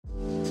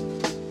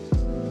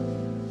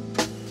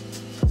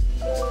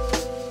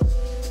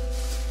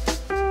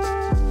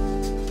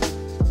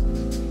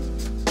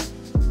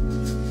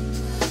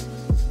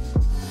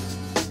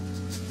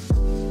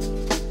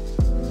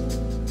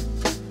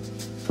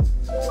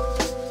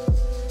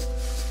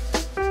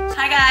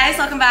guys,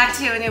 welcome back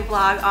to a new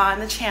vlog on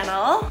the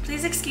channel.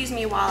 Please excuse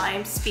me while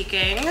I'm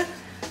speaking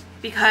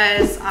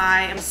because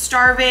I am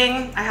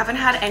starving. I haven't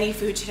had any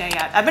food today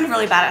yet. I've been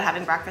really bad at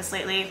having breakfast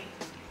lately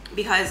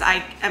because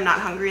I am not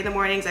hungry in the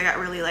mornings. I got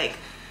really like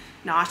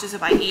nauseous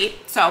if I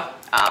eat. So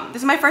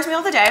this is my first meal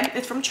of the day.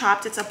 It's from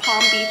Chopped. It's a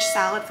Palm Beach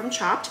salad from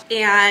Chopped.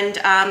 And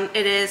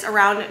it is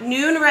around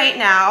noon right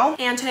now.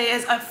 And today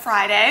is a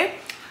Friday.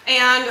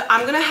 And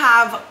I'm gonna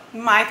have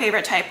my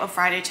favorite type of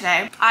Friday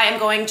today. I am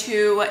going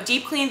to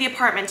deep clean the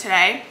apartment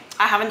today.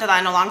 I haven't done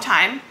that in a long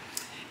time.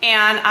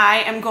 And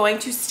I am going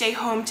to stay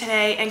home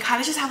today and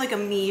kind of just have like a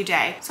me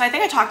day. So I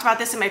think I talked about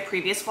this in my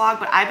previous vlog,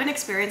 but I've been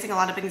experiencing a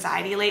lot of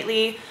anxiety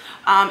lately.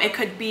 It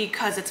could be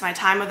because it's my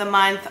time of the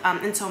month,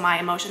 and so my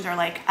emotions are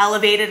like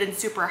elevated and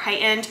super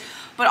heightened.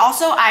 But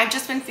also I've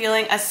just been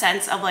feeling a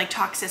sense of like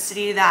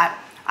toxicity that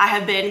I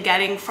have been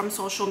getting from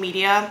social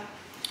media.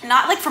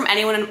 Not like from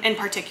anyone in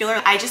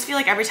particular. I just feel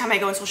like every time I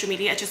go on social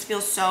media, it just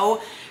feels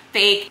so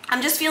fake.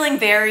 I'm just feeling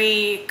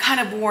very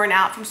kind of worn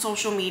out from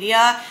social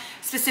media,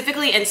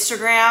 specifically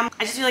Instagram.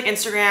 I just feel like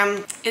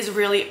Instagram is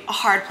really a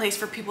hard place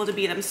for people to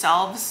be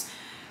themselves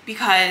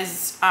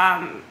because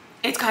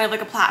it's kind of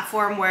like a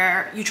platform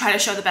where you try to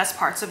show the best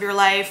parts of your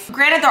life.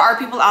 Granted, there are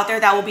people out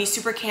there that will be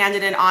super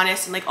candid and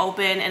honest and like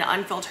open and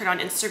unfiltered on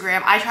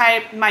Instagram. I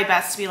try my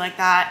best to be like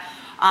that.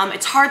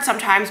 It's hard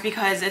sometimes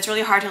because it's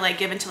really hard to like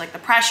give into like the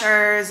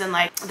pressures and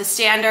like the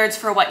standards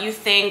for what you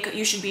think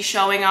you should be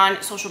showing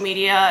on social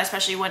media,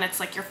 especially when it's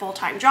like your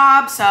full-time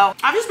job. So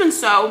I've just been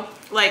so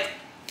like,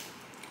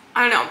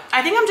 I don't know.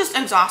 I think I'm just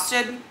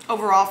exhausted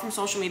overall from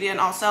social media, and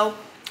also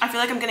I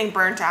feel like I'm getting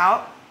burnt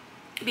out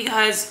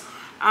because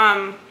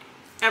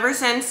ever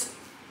since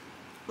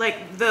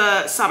like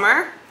the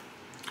summer,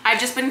 I've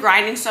just been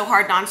grinding so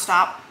hard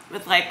nonstop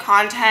with like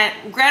content.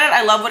 Granted,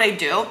 I love what I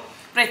do,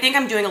 but I think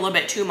I'm doing a little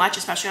bit too much,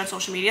 especially on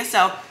social media.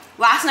 So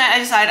last night I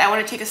decided I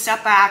want to take a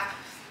step back,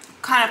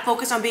 kind of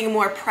focus on being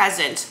more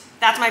present.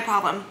 That's my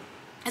problem,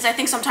 is I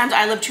think sometimes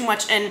I live too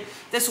much in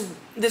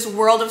this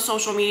world of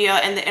social media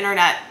and the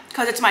internet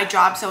because it's my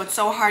job. So it's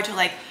so hard to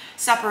like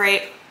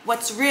separate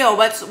what's real,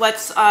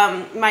 what's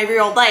my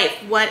real life,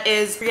 what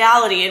is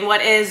reality, and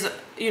what is,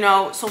 you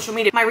know, social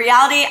media. My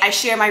reality, I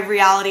share my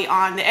reality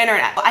on the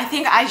internet. I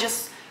think I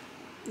just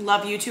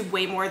love YouTube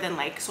way more than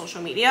like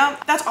social media.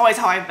 That's always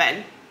how I've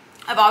been.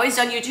 I've always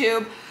done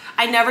YouTube.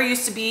 I never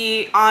used to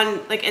be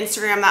on like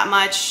Instagram that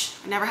much.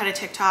 I never had a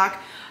TikTok.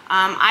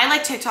 I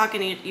like TikTok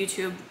and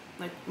YouTube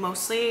like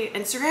mostly.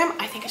 Instagram,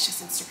 I think it's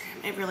just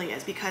Instagram. It really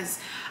is, because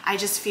I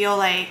just feel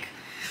like,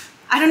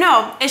 I don't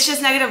know, it's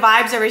just negative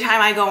vibes every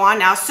time I go on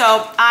now.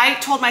 So I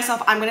told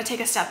myself I'm gonna take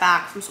a step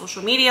back from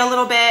social media a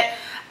little bit,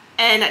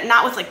 and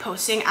not with like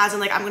posting, as in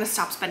like I'm gonna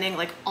stop spending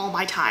like all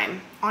my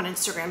time on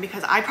Instagram,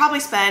 because I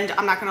probably spend,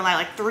 I'm not gonna lie,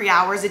 like 3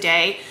 hours a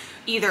day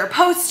either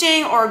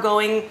posting or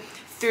going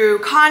through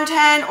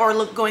content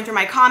or going through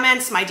my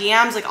comments, my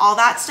DMs, like all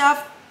that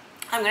stuff.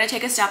 I'm gonna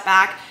take a step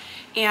back,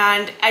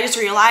 and I just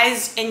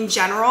realized in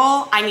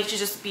general I need to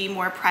just be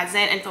more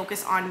present and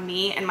focus on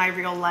me and my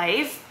real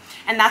life.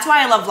 And that's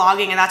why I love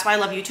vlogging, and that's why I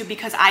love YouTube,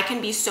 because I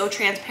can be so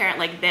transparent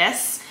like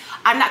this.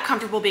 I'm not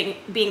comfortable being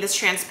this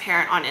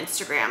transparent on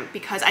Instagram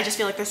because I just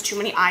feel like there's too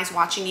many eyes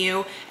watching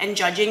you and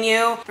judging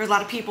you. There's a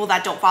lot of people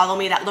that don't follow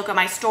me that look at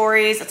my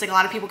stories. It's like a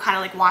lot of people kind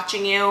of like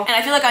watching you. And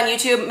I feel like on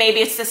YouTube,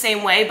 maybe it's the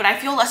same way, but I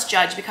feel less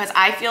judged because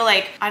I feel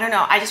like, I don't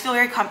know, I just feel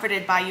very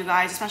comforted by you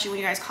guys, especially when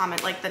you guys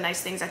comment like the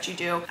nice things that you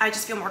do. I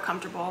just feel more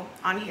comfortable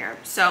on here.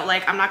 So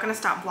like, I'm not gonna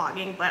stop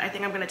vlogging, but I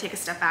think I'm gonna take a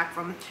step back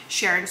from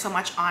sharing so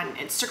much on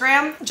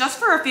Instagram, just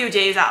for a few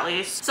days at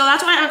least. So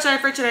that's why I'm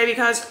excited for today,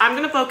 because I'm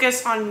gonna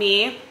focus on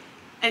me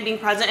and being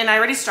present. And I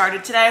already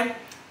started today.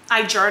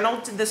 I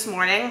journaled this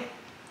morning,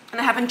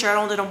 and I haven't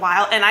journaled in a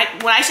while. And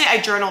when I say I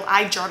journaled.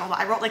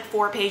 I wrote like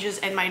 4 pages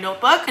in my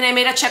notebook, and I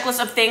made a checklist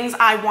of things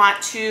I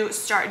want to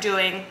start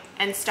doing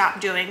and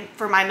stop doing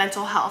for my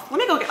mental health.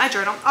 Let me go get my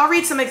journal. I'll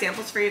read some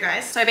examples for you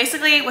guys. So I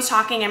basically was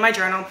talking in my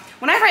journal.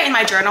 When I write in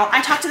my journal,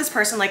 I talk to this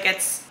person like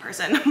it's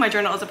my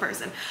journal is a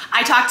person.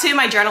 I talk to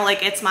my journal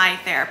like it's my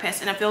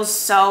therapist, and it feels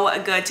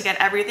so good to get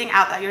everything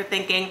out that you're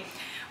thinking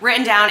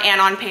written down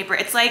and on paper.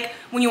 It's like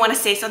when you want to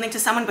say something to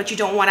someone but you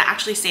don't want to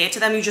actually say it to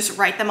them, you just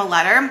write them a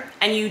letter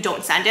and you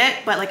don't send it,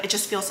 but like it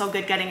just feels so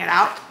good getting it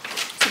out.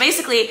 So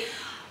basically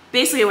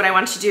what I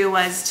wanted to do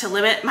was to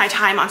limit my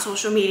time on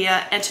social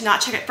media and to not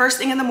check it first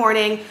thing in the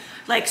morning,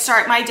 like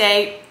start my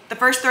day, the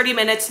first 30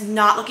 minutes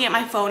not looking at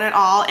my phone at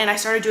all. And I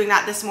started doing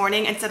that this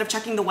morning. Instead of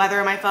checking the weather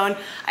on my phone,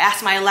 I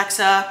asked my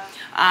Alexa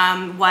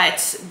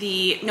Alexa,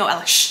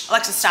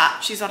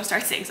 stop. She's about to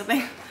start saying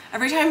something.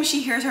 Every time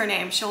she hears her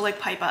name, she'll like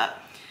pipe up.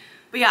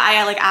 But yeah,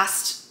 I like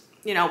asked,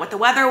 you know, what the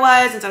weather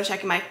was instead of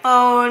checking my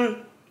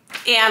phone.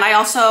 And I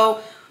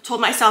also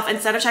told myself,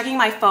 instead of checking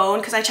my phone,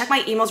 because I check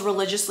my emails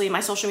religiously, my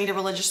social media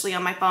religiously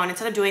on my phone,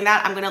 instead of doing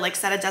that, I'm gonna like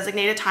set a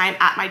designated time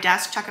at my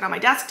desk, check it on my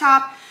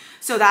desktop,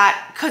 so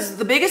that, because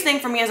the biggest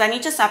thing for me is I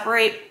need to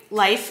separate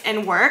life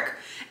and work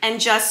and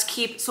just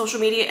keep social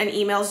media and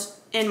emails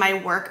in my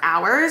work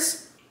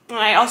hours. And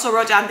I also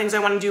wrote down things I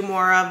want to do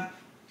more of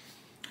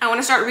I want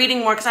to start reading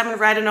more because I haven't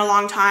read in a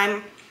long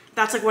time.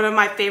 That's like one of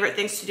my favorite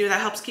things to do that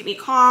helps keep me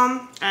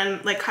calm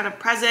and like kind of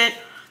present.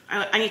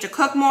 I need to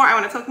cook more. I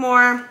want to cook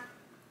more,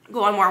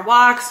 go on more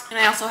walks. And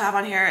I also have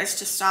on here is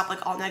to stop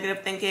like all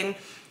negative thinking,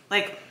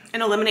 like,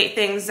 and eliminate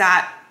things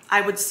that I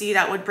would see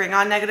that would bring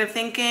on negative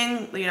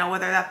thinking, you know,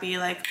 whether that be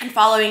like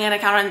following an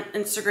account on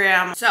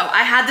Instagram. So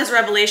I had this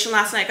revelation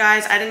last night,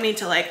 guys. I didn't mean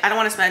to I don't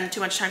want to spend too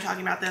much time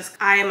talking about this.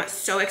 I am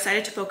so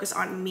excited to focus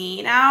on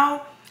me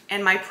now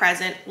and my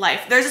present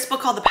life. There's this book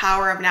called The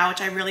Power of Now,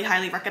 which I really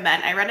highly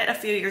recommend. I read it a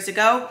few years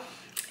ago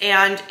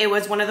and it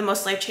was one of the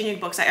most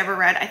life-changing books I ever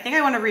read. I think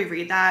I want to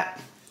reread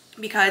that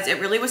because it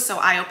really was so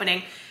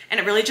eye-opening and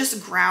it really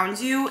just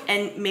grounds you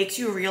and makes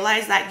you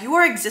realize that you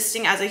are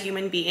existing as a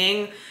human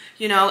being.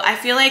 You know, I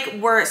feel like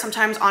we're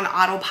sometimes on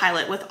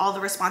autopilot with all the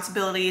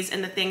responsibilities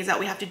and the things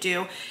that we have to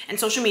do. And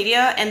social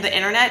media and the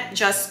internet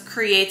just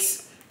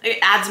it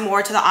adds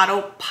more to the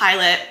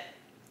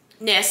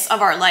autopilotness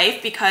of our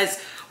life because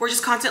we're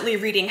just constantly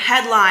reading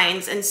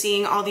headlines and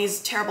seeing all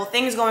these terrible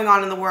things going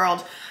on in the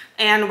world.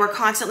 And we're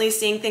constantly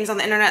seeing things on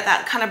the internet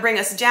that kind of bring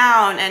us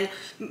down and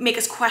make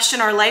us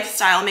question our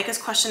lifestyle, make us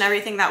question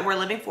everything that we're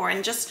living for. And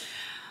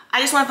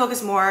I just want to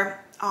focus more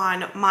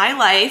on my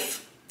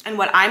life and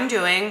what I'm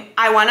doing.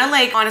 I want to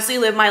like honestly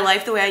live my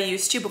life the way I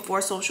used to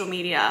before social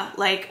media,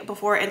 like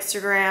before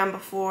Instagram,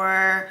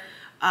 before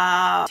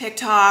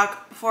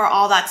TikTok, before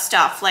all that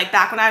stuff. Like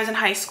back when I was in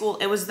high school,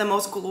 it was the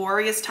most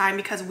glorious time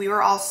because we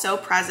were all so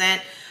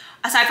present.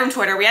 Aside from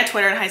Twitter, we had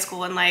Twitter in high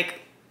school and like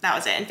that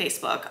was it, and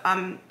Facebook.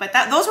 But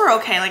those were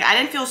okay. Like I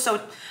didn't feel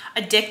so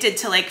addicted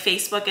to like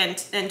Facebook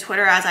and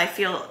Twitter as I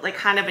feel like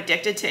kind of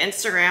addicted to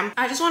Instagram.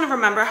 I just want to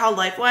remember how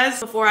life was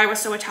before I was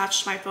so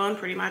attached to my phone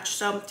pretty much.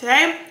 So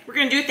today we're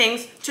going to do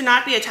things to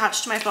not be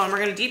attached to my phone. We're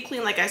going to deep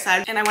clean like I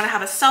said, and I want to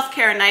have a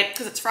self-care night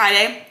because it's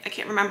Friday. I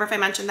can't remember if I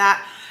mentioned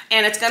that.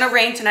 And it's gonna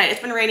rain tonight.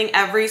 It's been raining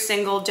every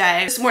single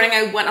day. This morning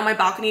I went on my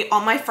balcony, all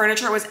my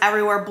furniture was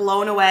everywhere,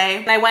 blown away.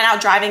 And I went out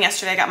driving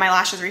yesterday, I got my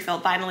lashes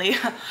refilled finally.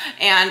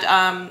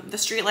 And the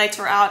street lights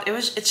were out.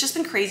 It's just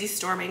been crazy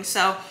storming.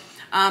 So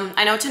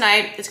I know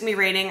tonight it's gonna be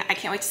raining. I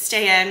can't wait to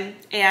stay in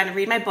and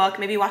read my book,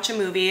 maybe watch a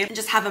movie, and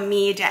just have a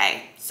me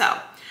day. So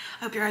I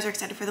hope you guys are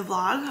excited for the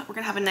vlog. We're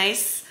gonna have a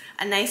nice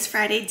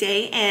Friday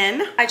day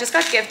in. I just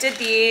got gifted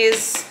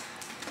these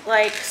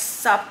like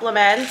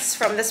supplements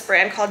from this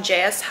brand called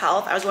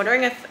JSHEALTH. I was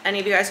wondering if any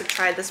of you guys have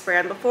tried this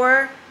brand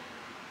before,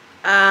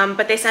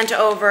 but they sent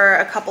over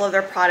a couple of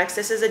their products.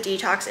 This is a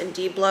detox and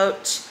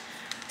debloat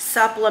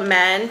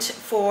supplement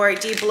for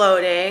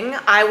debloating.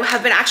 I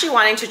have been actually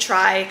wanting to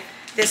try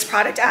this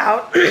product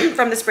out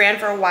from this brand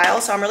for a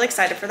while, so I'm really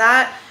excited for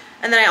that.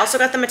 And then I also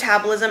got the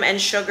metabolism and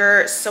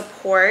sugar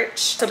support.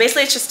 So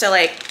basically it's just to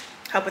like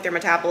help with your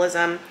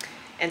metabolism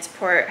and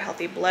support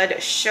healthy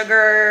blood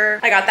sugar.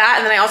 I got that,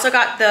 and then I also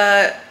got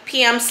the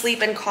PM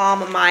Sleep and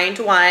Calm Mind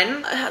one.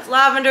 It has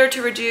lavender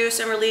to reduce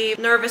and relieve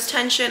nervous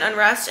tension,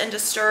 unrest, and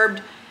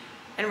disturbed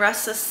and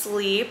restless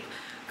sleep.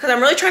 Because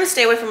I'm really trying to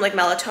stay away from like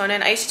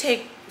melatonin. I used to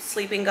take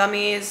sleeping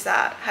gummies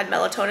that had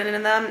melatonin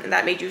in them, and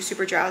that made you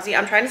super drowsy.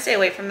 I'm trying to stay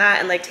away from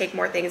that and like take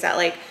more things that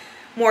like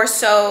more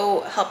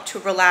so help to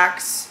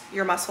relax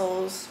your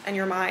muscles and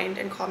your mind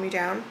and calm you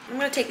down. I'm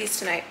gonna take these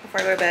tonight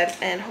before I go to bed,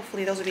 and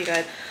hopefully those will be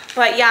good.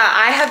 But yeah,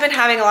 I have been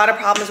having a lot of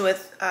problems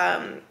with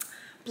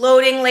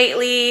bloating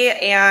lately,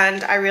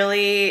 and I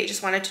really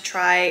just wanted to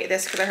try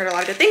this because I heard a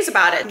lot of good things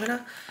about it. I'm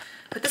gonna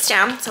put this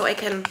down so I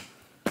can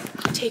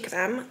take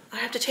them. I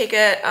have to take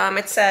it,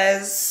 it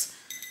says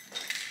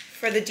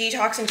for the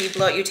detox and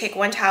debloat, you take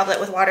 1 tablet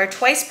with water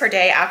twice per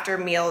day after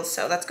meals,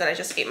 so that's good. I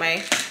just ate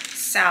my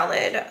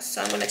salad,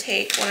 so I'm gonna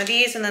take one of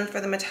these. And then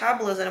for the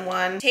metabolism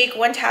one, take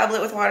 1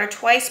 tablet with water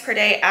twice per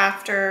day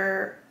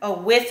after,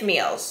 with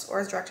meals,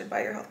 or as directed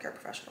by your healthcare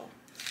professional.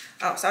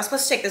 Oh, so I was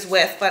supposed to take this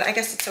with, but I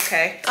guess it's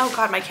okay. Oh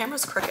God, my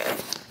camera's crooked.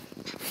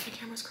 My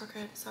camera's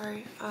crooked,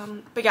 sorry.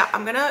 But yeah,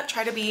 I'm gonna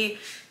try to be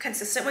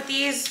consistent with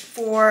these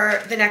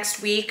for the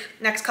next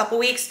couple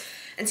weeks,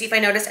 and see if I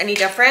notice any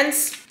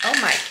difference. Oh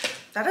my,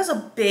 that is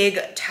a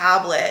big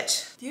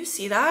tablet. Do you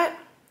see that?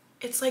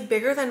 It's like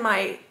bigger than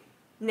my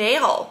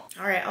nail.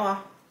 All right,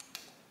 oh.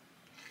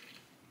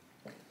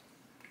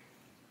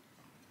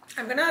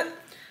 I'm gonna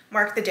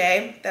mark the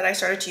day that I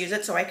started to use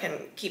it so I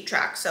can keep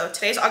track. So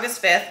today's August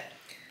 5th.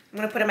 I'm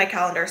gonna put in my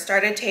calendar.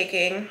 Started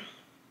taking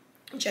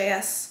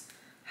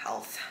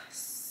JSHEALTH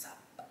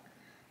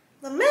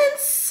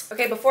supplements.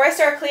 Okay, before I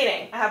start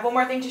cleaning, I have one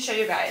more thing to show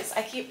you guys.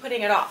 I keep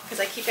putting it off because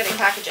I keep getting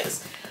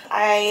packages.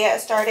 I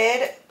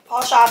started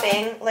fall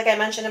shopping, like I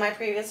mentioned in my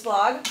previous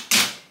vlog.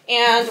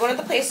 And one of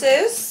the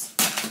places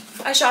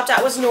I shopped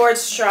at was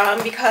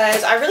NORDSTROM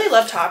because I really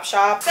love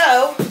TOPSHOP.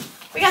 So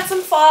we got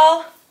some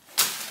fall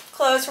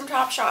clothes from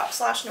TOPSHOP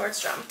 /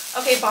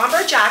 NORDSTROM. Okay,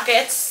 bomber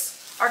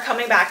jackets are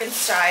coming back in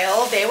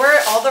style. They were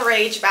all the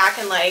rage back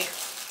in like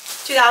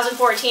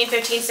 2014,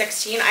 15,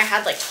 16. I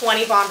had like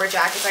 20 bomber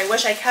jackets. I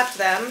wish I kept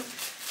them.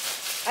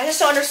 I just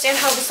don't understand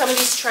how some of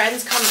these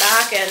trends come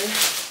back, and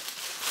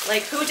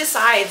like who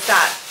decides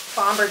that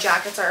bomber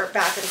jackets are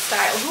back in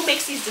style? Who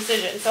makes these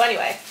decisions? So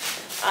anyway,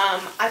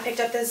 I picked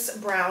up this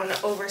brown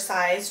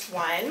oversized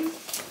one,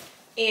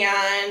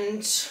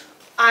 and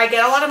I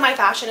get a lot of my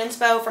fashion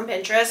inspo from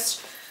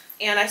Pinterest,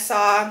 and I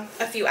saw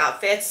a few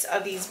outfits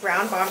of these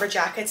brown bomber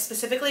jackets,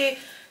 specifically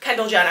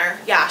Kendall Jenner.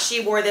 Yeah,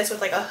 she wore this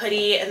with like a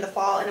hoodie in the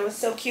fall, and it was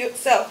so cute.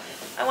 So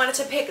I wanted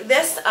to pick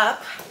this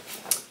up,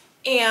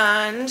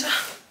 and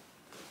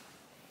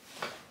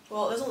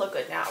well, it doesn't look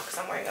good now because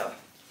I'm wearing a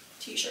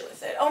t-shirt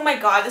with it. Oh my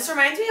god, this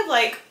reminds me of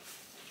like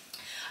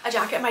a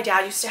jacket my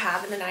dad used to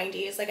have in the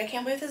 90s. Like, I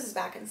can't believe this is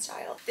back in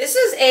style. This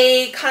is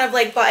a kind of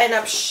like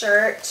button-up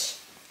shirt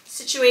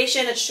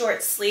situation. It's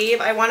short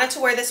sleeve. I wanted to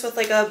wear this with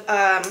like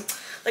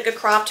a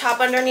crop top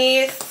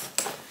underneath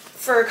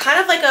for kind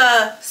of like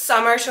a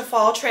summer to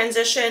fall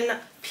transition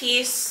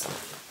piece.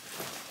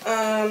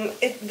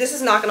 This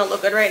is not gonna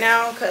look good right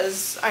now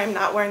because I'm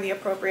not wearing the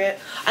appropriate.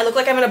 I look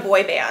like I'm in a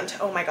boy band.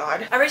 Oh my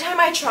god. Every time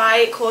I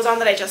try clothes on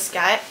that I just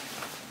get,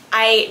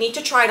 I need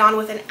to try it on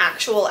with an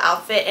actual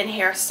outfit and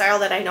hairstyle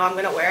that I know I'm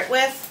gonna wear it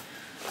with.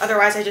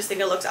 Otherwise, I just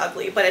think it looks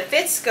ugly, but it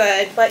fits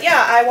good. But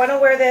yeah, I wanna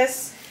wear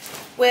this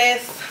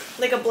with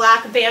like a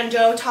black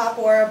bandeau top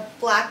or a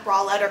black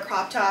bralette or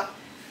crop top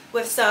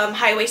with some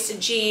high-waisted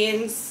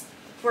jeans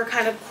for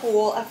kind of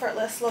cool,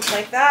 effortless look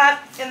like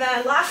that. And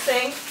then last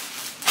thing,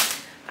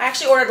 I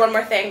actually ordered one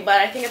more thing, but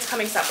I think it's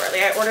coming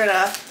separately. I ordered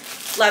a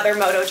leather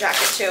moto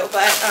jacket too,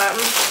 but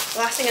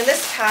last thing in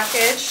this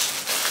package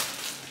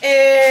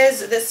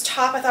is this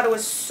top. I thought it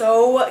was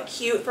so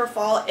cute for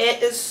fall.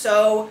 It is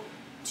so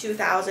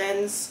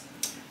 2000s.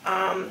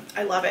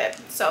 I love it.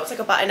 So it's like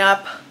a button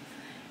up,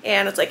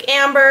 and it's like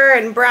amber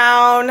and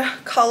brown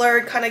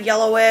colored, kind of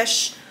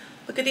yellowish.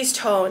 Look at these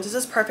tones. This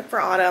is perfect for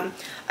autumn.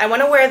 I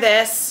want to wear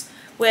this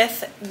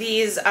with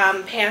these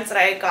pants that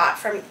I got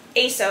from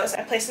ASOS.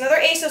 I placed another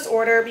ASOS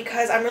order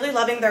because I'm really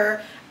loving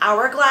their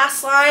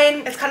Hourglass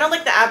line. It's kind of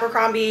like the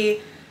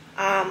Abercrombie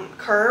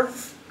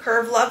Curve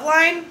Love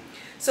line.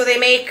 So they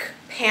make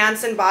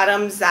pants and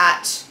bottoms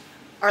that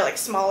are like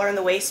smaller in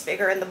the waist,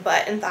 bigger in the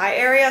butt and thigh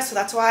area. So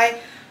that's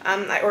why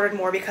I ordered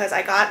more, because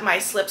I got my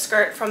slip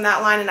skirt from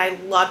that line and I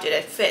loved it.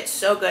 It fit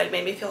so good. It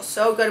made me feel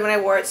so good when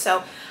I wore it.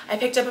 So I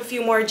picked up a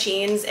few more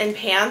jeans and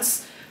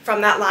pants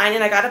from that line,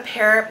 and I got a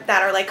pair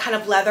that are like kind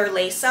of leather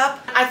lace up.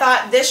 I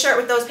thought this shirt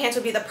with those pants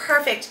would be the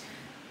perfect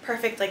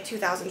like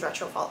 2000s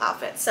retro fall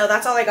outfit. So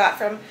that's all I got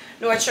from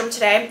Nordstrom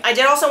today. I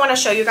did also want to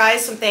show you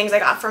guys some things I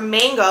got from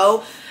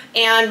Mango.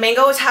 And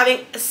Mango was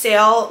having a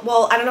sale.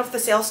 Well, I don't know if the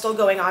sale's still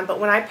going on, but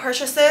when I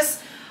purchased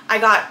this, I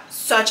got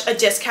such a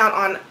discount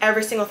on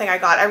every single thing I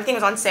got. Everything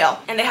was on sale.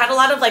 And they had a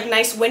lot of like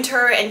nice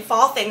winter and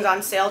fall things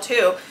on sale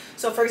too.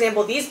 So for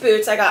example, these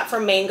boots I got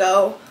from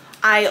Mango.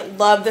 I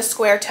love the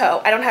square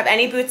toe. I don't have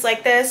any boots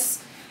like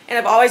this, and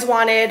I've always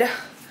wanted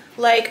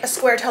like a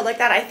square toe like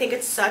that. I think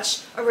it's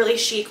such a really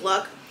chic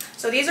look.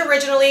 So these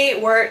originally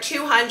were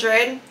 $200,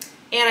 and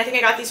I think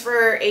I got these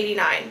for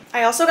 $89.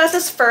 I also got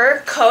this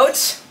fur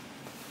coat.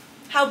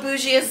 How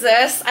bougie is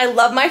this? I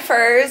love my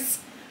furs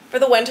for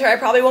the winter. I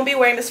probably won't be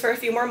wearing this for a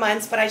few more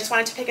months, but I just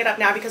wanted to pick it up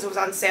now because it was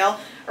on sale.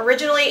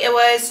 Originally it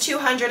was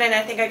 $200, and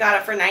I think I got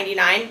it for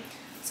 $99.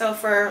 So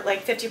for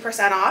like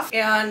 50% off.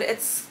 And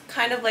it's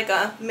kind of like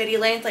a midi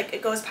length, like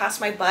it goes past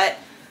my butt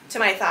to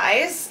my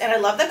thighs, and I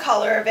love the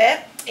color of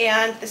it.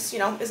 And this, you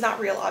know, is not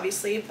real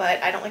obviously,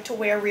 but I don't like to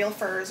wear real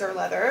furs or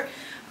leather.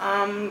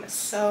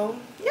 So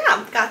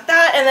yeah, got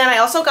that. And then I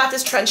also got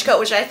this trench coat,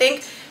 which I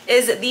think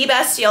is the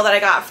best deal that I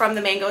got from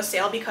the Mango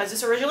sale, because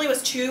this originally was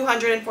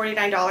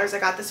 $249. I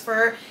got this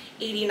for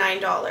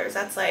 $89.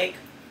 That's like,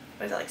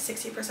 what is that, like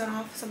 60%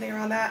 off, something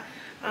around that.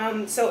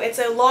 So it's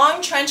a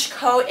long trench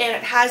coat, and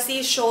it has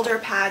these shoulder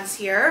pads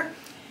here.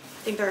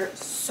 I think they're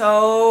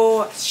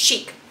so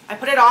chic. I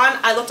put it on,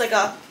 I looked like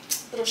a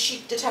little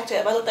chic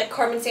detective. I looked like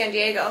Carmen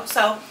Sandiego.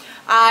 So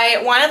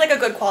I wanted like a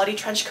good quality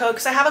trench coat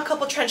because I have a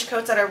couple trench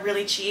coats that are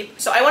really cheap.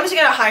 So I wanted to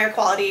get a higher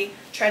quality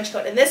trench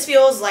coat, and this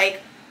feels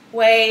like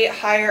way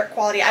higher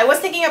quality. I was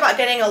thinking about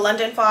getting a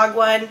London Fog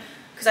one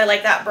because I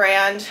like that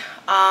brand.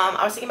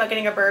 I was thinking about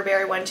getting a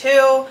Burberry one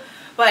too,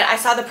 but I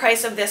saw the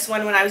price of this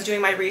one when I was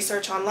doing my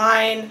research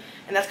online,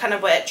 and that's kind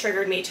of what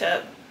triggered me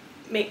to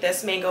make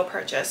this Mango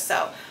purchase.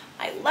 So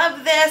I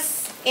love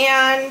this.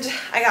 And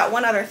I got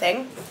one other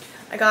thing.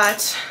 I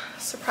got,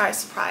 surprise,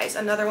 surprise,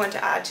 another one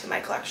to add to my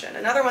collection.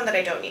 Another one that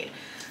I don't need.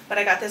 But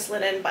I got this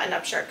linen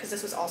button-up shirt because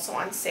this was also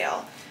on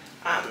sale.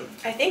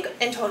 I think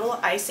in total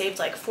I saved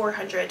like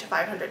 $400 to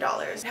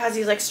 $500. It has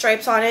these like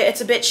stripes on it. It's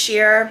a bit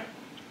sheer.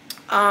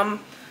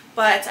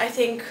 But I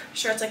think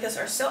shirts like this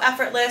are so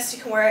effortless.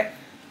 You can wear it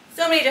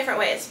so many different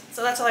ways.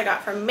 So that's all I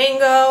got from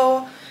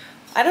Mango.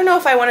 I don't know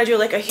if I want to do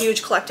like a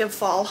huge collective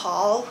fall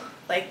haul,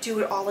 like do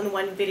it all in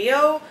one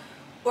video,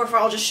 or if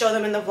I'll just show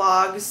them in the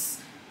vlogs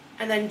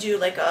and then do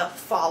like a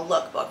fall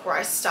lookbook where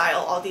I style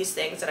all these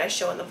things that I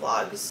show in the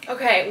vlogs.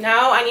 Okay,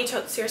 now I need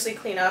to seriously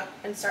clean up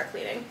and start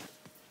cleaning.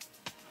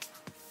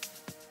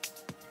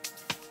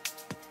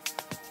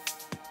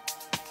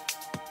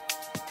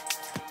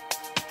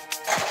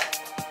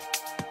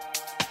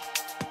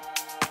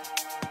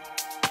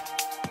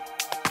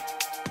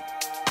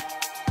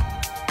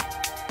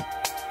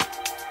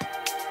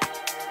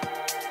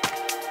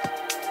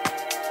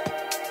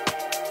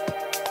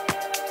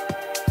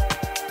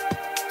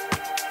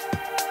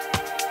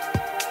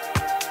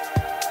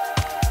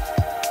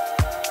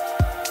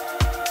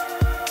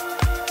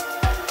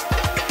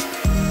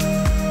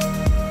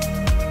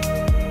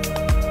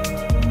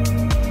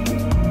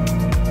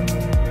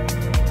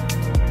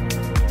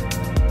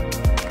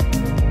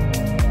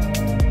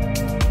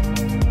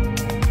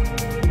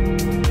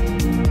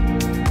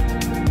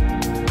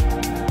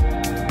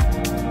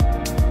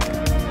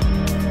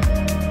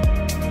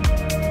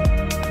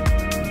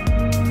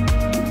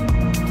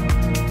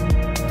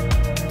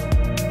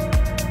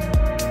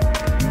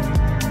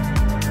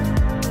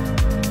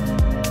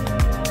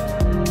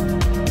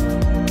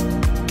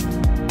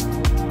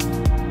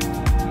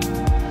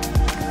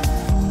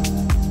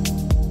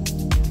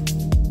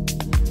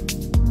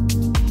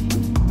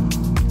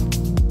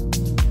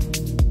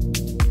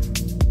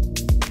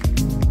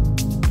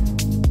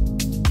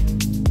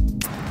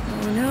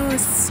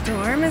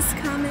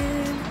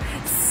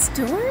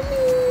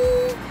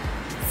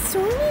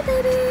 Stormy,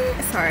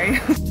 baby. Sorry.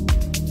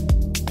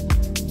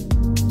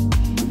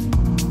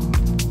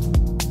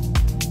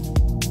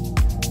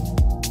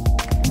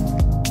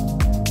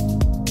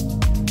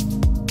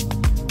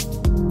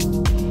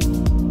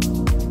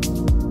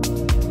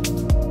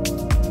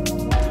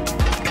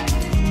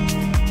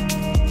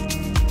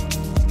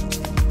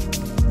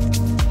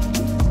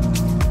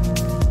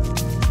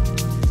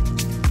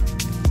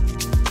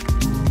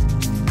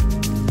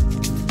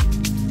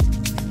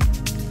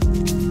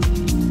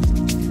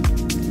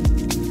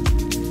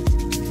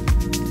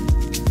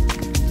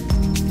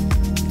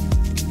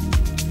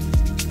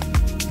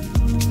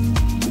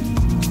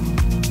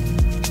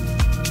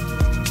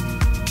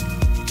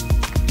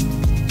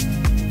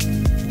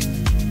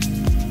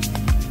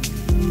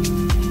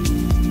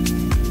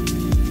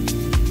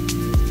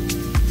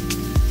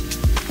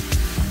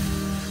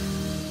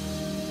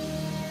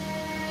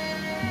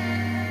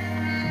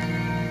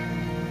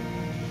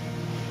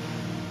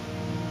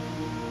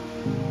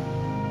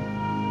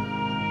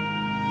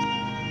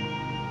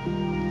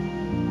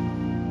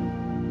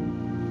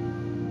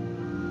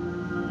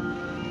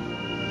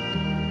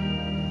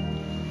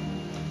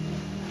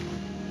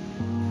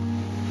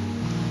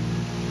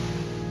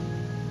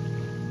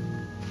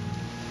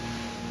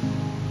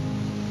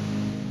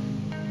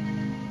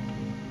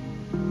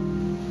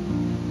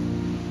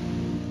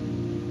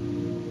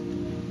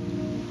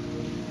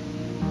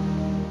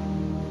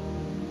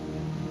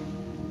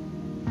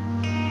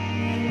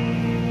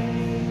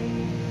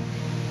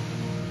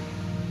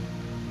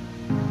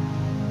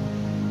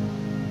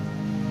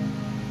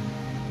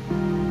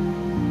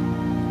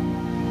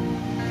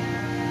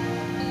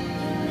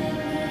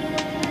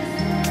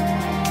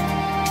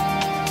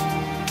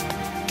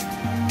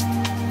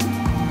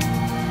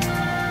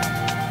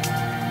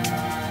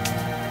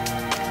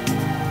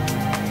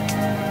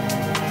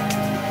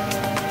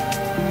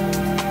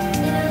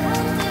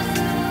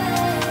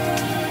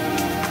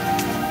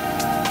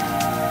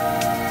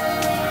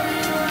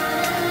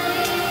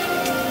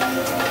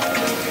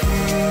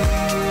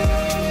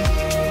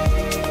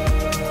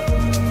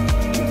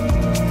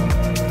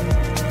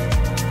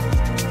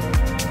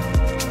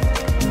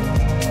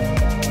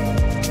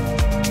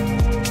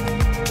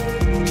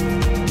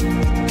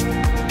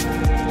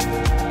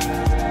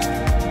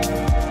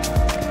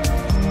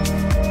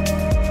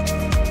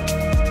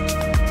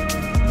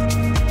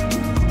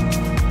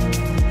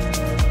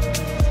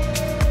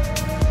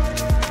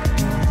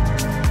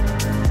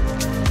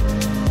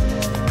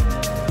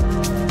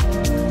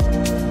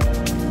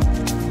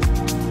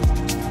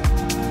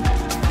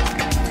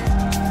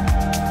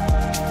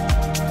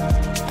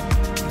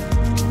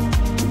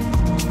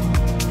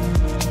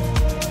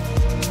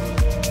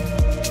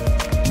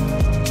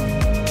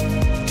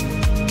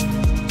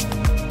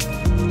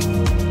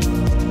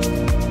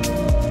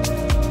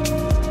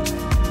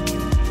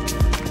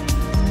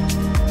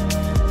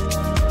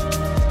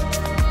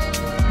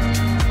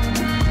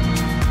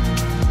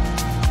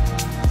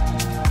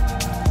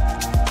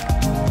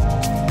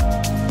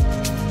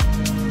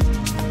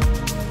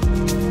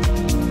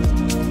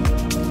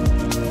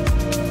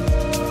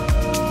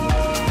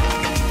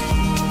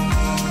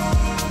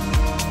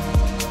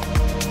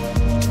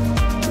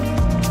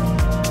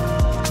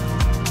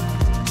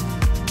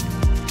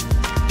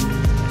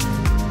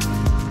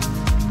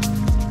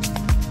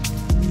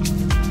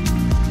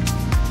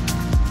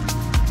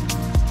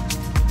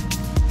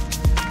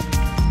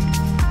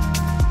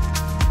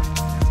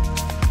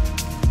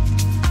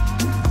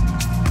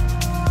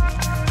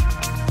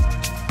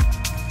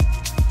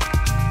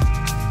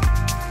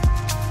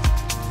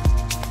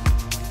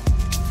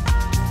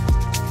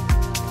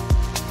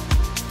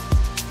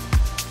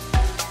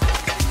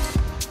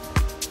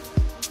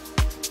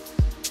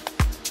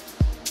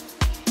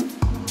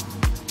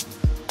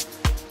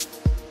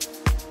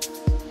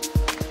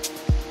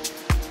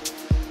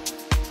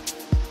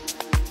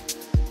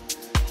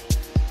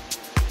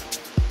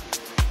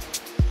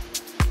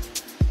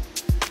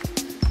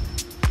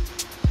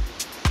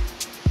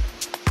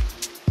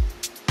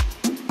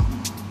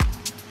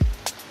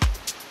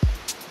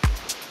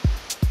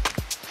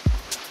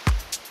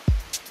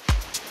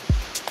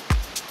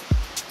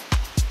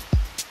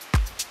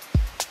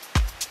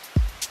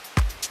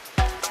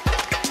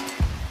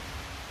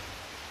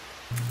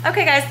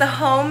 Okay guys, the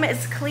home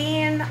is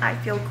clean. I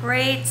feel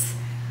great.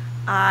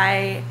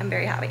 I am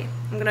very happy.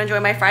 I'm gonna enjoy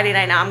my Friday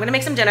night now. I'm gonna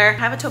make some dinner. I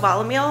have a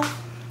Tovala meal.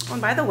 Oh,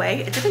 and by the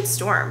way, it didn't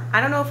storm. I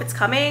don't know if it's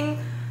coming.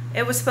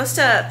 It was supposed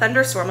to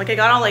thunderstorm. Like it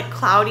got all like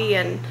cloudy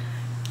and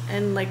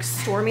like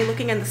stormy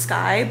looking in the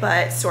sky,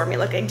 but stormy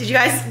looking. Did you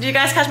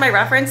guys catch my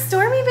reference?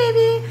 Stormy,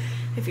 baby.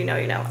 If you know,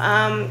 you know.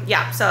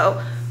 Yeah, so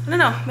I don't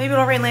know, maybe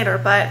it'll rain later,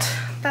 but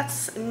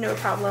that's no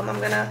problem. I'm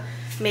gonna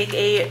make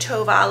a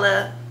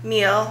Tovala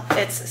meal.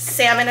 It's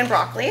salmon and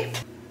broccoli.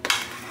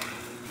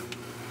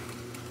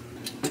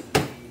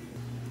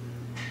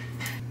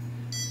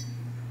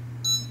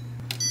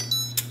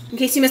 In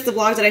case you missed the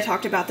vlogs that I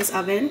talked about this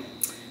oven,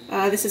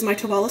 this is my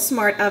Tovala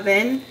Smart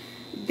Oven.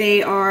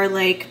 They are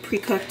like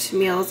pre-cooked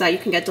meals that you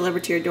can get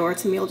delivered to your door.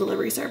 It's a meal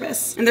delivery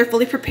service. And they're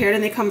fully prepared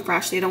and they come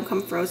fresh. They don't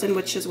come frozen,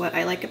 which is what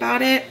I like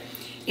about it.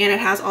 And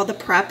it has all the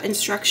prep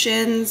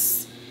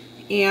instructions.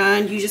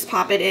 And you just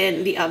pop it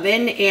in the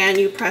oven and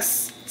you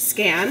press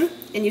scan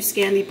and you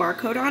scan the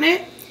barcode on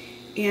it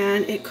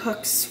and it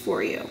cooks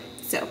for you.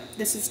 So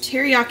this is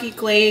teriyaki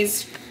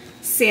glazed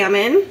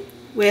salmon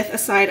with a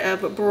side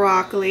of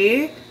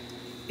broccoli.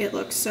 It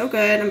looks so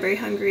good. I'm very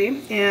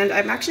hungry and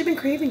I've actually been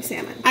craving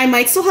salmon. I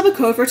might still have a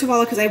code for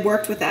Tovala because I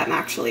worked with them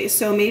actually.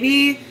 So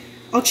maybe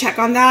I'll check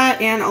on that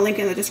and I'll link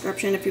in the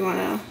description if you want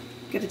to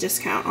get a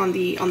discount on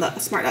the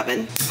smart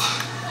oven. Okay,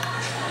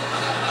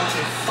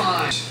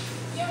 fine.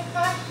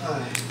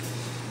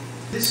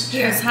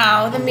 Here's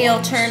how the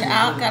meal turned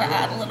out. Gotta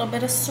add a little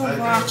bit of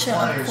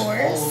sriracha, of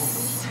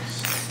course.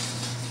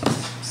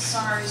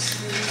 Sorry,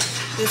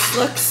 sweetie. This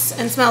looks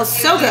and smells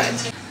so good.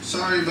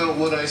 Sorry about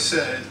what I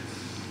said.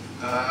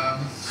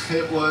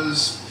 It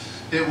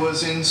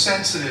was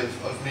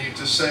insensitive of me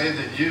to say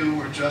that you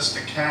were just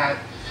a cat.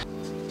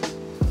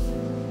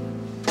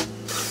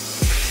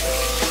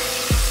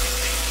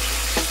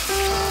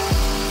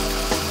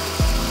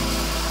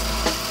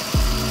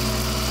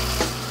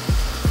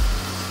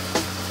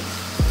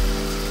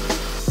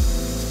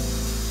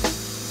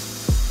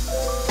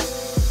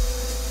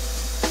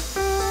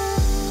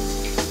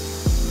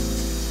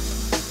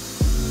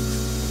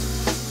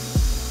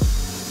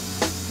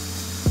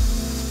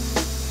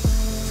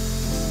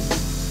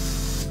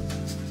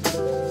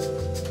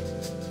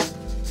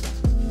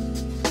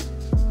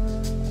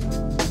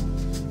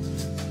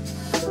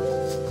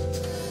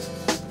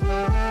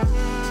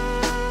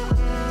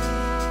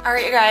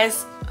 Alright you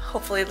guys,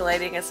 hopefully the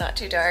lighting is not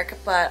too dark,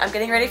 but I'm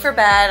getting ready for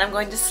bed. I'm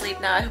going to sleep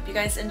now. I hope you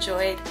guys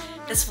enjoyed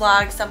this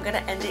vlog, so I'm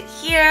gonna end it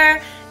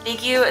here.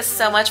 Thank you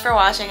so much for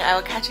watching. I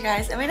will catch you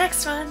guys in my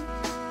next one.